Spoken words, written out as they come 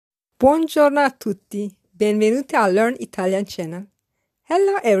Buongiorno a tutti, benvenuti al Learn Italian channel.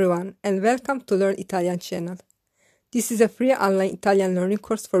 Hello everyone and welcome to Learn Italian channel. This is a free online Italian learning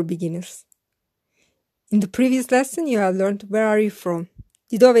course for beginners. In the previous lesson you have learned where are you from?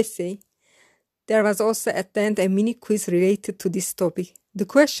 Di dove sei? There was also at the end a mini quiz related to this topic. The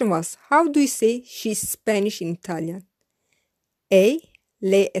question was, how do you say she's Spanish in Italian? A.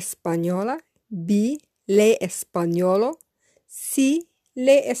 Lei è spagnola. B. Lei è spagnolo. C.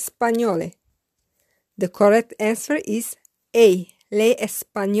 Lei è spagnole. The correct answer is A. Lei è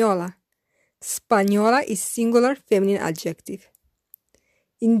spagnola. Spagnola is singular feminine adjective.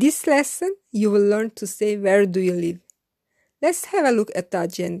 In this lesson, you will learn to say where do you live. Let's have a look at the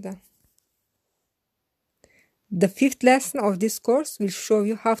agenda. The fifth lesson of this course will show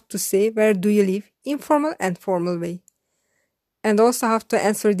you how to say where do you live in formal and formal way, and also how to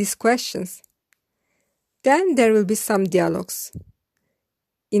answer these questions. Then there will be some dialogues.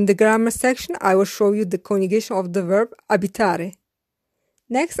 In the grammar section, I will show you the conjugation of the verb abitare.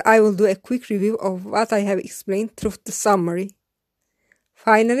 Next, I will do a quick review of what I have explained through the summary.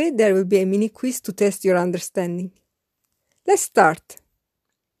 Finally, there will be a mini quiz to test your understanding. Let's start.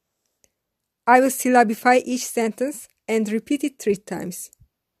 I will syllabify each sentence and repeat it 3 times.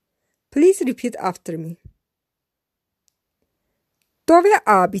 Please repeat after me. Dove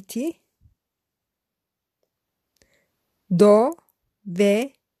abiti? Dove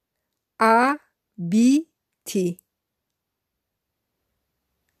abiti?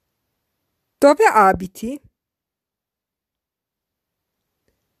 Dove abiti?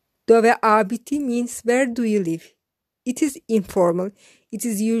 Dove abiti means where do you live? It is informal. It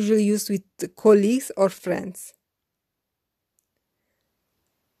is usually used with colleagues or friends.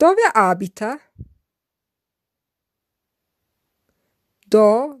 Dove abita?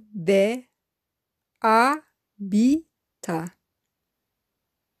 Dove abita?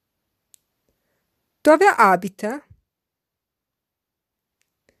 Dove abita?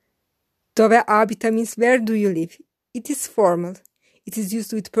 Dove abita means where do you live? It is formal. It is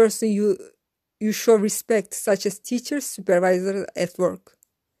used with person you show respect, such as teachers, supervisors at work.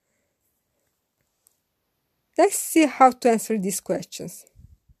 Let's see how to answer these questions.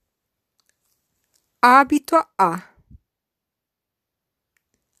 Abito a.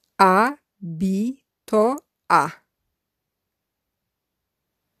 Abito a.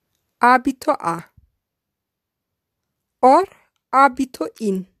 Abito a. Or abito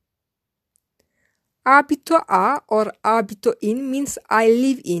in. Abito a or abito in means I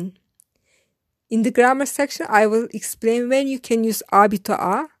live in. In the grammar section, I will explain when you can use abito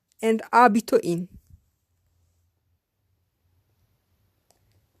a and abito in.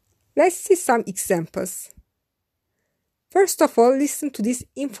 Let's see some examples. First of all, listen to this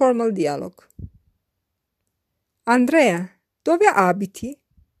informal dialogue. Andrea, dove abiti?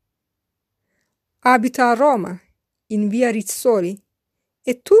 Abito a Roma, in via Rizzoli.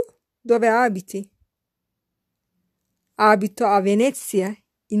 E tu dove abiti? Abito a Venezia,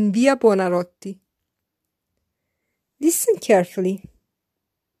 in via Buonarroti. Listen carefully.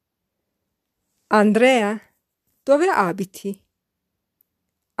 Andrea, dove abiti?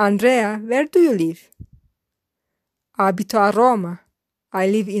 Andrea, where do you live? Abito a Roma. I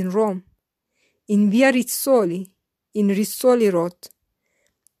live in Rome. In via Rizzoli, in Rizzoli Road.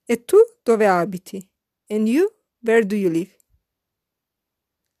 E tu dove abiti? And you, where do you live?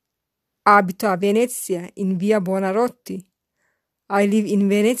 Abito a Venezia, in via Buonarroti. I live in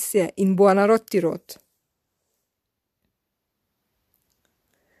Venezia, in Buonarroti Road.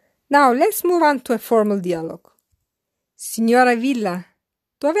 Now let's move on to a formal dialogue. Signora Villa,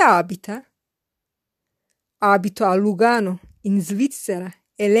 dove abita? Abito a Lugano, in Svizzera.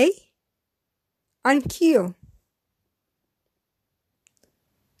 E lei? Anch'io.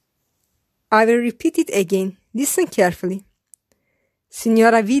 I will repeat it again. Listen carefully.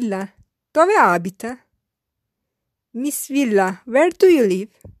 Signora Villa, dove abita? Miss Villa, where do you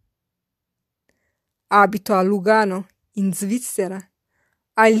live? Abito a Lugano, in Svizzera.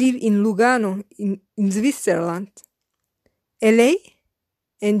 I live in Lugano, in Switzerland. E lei?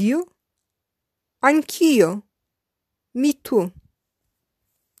 And you? Anch'io. Me too.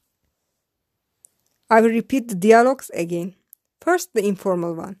 I will repeat the dialogues again. First, the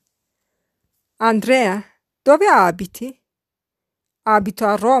informal one. Andrea, dove abiti? Abito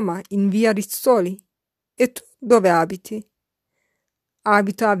a Roma, in via Rizzoli. E tu dove abiti?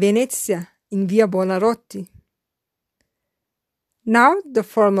 Abito a Venezia, in via Buonarroti. Now the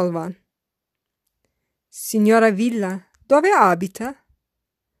formal one. Signora Villa, dove abita?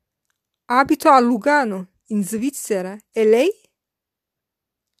 Abito a Lugano, in Svizzera. E lei?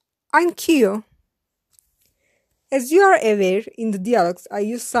 Anch'io. As you are aware, in the dialogues I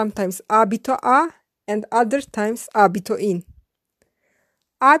use sometimes abito a and other times abito in.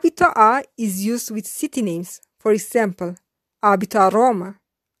 Abito a is used with city names. For example, abito a Roma,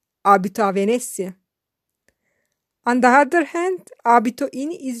 abito a Venezia. On the other hand, abito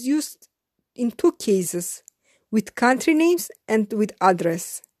in is used in two cases, with country names and with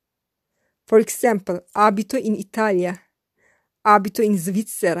address. For example, abito in Italia, abito in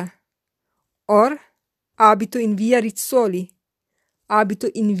Svizzera, or abito in via Rizzoli, abito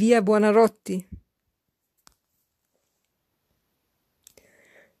in via Buonarroti.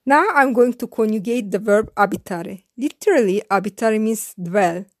 Now I'm going to conjugate the verb abitare. Literally, abitare means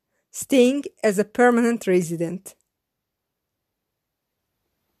dwell, staying as a permanent resident.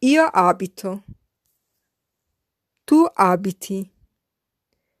 Io abito. Tu abiti.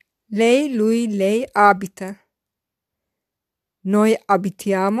 Lei, lui, lei abita. Noi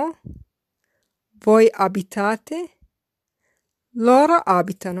abitiamo. Voi abitate. Loro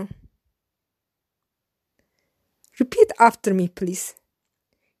abitano. Repeat after me, please.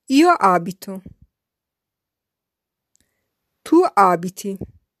 Io abito. Tu abiti.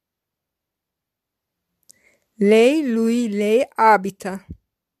 Lei, lui, lei abita.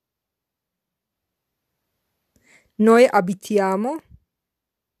 Noi abitiamo.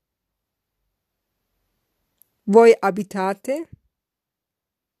 Voi abitate.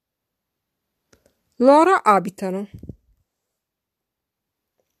 Loro abitano.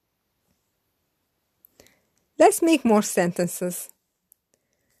 Let's make more sentences.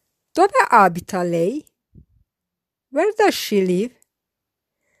 Dove abita lei? Where does she live?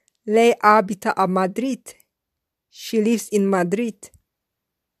 Lei abita a Madrid. She lives in Madrid.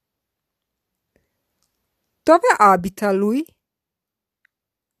 Dove abita lui?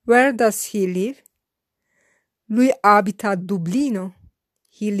 Where does he live? Lui abita a Dublino.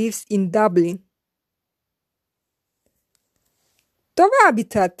 He lives in Dublin. Dove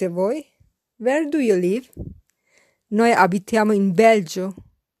abitate voi? Where do you live? Noi abitiamo in Belgio.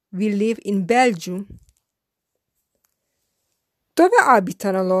 We live in Belgium. Dove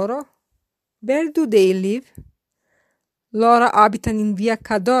abitano loro? Where do they live? Loro abitano in via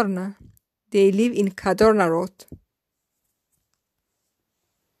Cadorna. They live in Cadorna Road.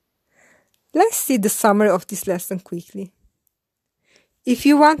 Let's see the summary of this lesson quickly. If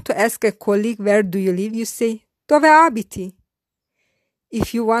you want to ask a colleague where do you live, you say dove abiti?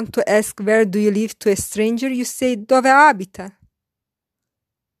 If you want to ask where do you live to a stranger, you say dove abita?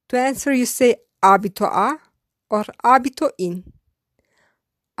 To answer, you say abito a or abito in.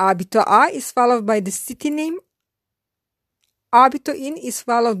 Abito a is followed by the city name. Abito in is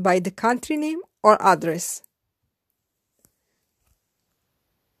followed by the country name or address.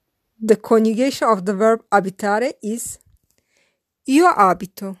 The conjugation of the verb abitare is io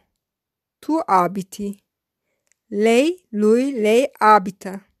abito, tu abiti, lei, lui, lei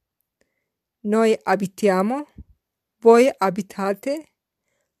abita, noi abitiamo, voi abitate,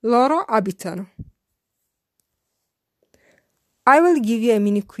 loro abitano. I will give you a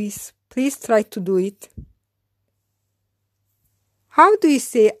mini quiz. Please try to do it. How do you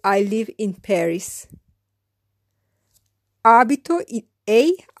say I live in Paris? Abito in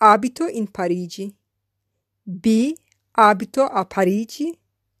A. Abito in Parigi. B. Abito a Parigi.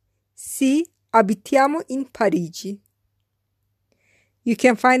 C. Abitiamo in Parigi. You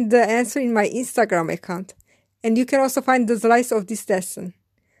can find the answer in my Instagram account, and you can also find the slides of this lesson.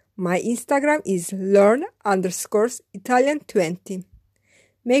 My Instagram is learn_Italian20.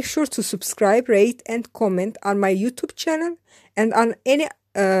 Make sure to subscribe, rate, and comment on my YouTube channel and on any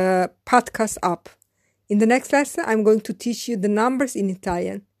podcast app. In the next lesson, I'm going to teach you the numbers in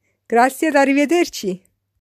Italian. Grazie ed arrivederci!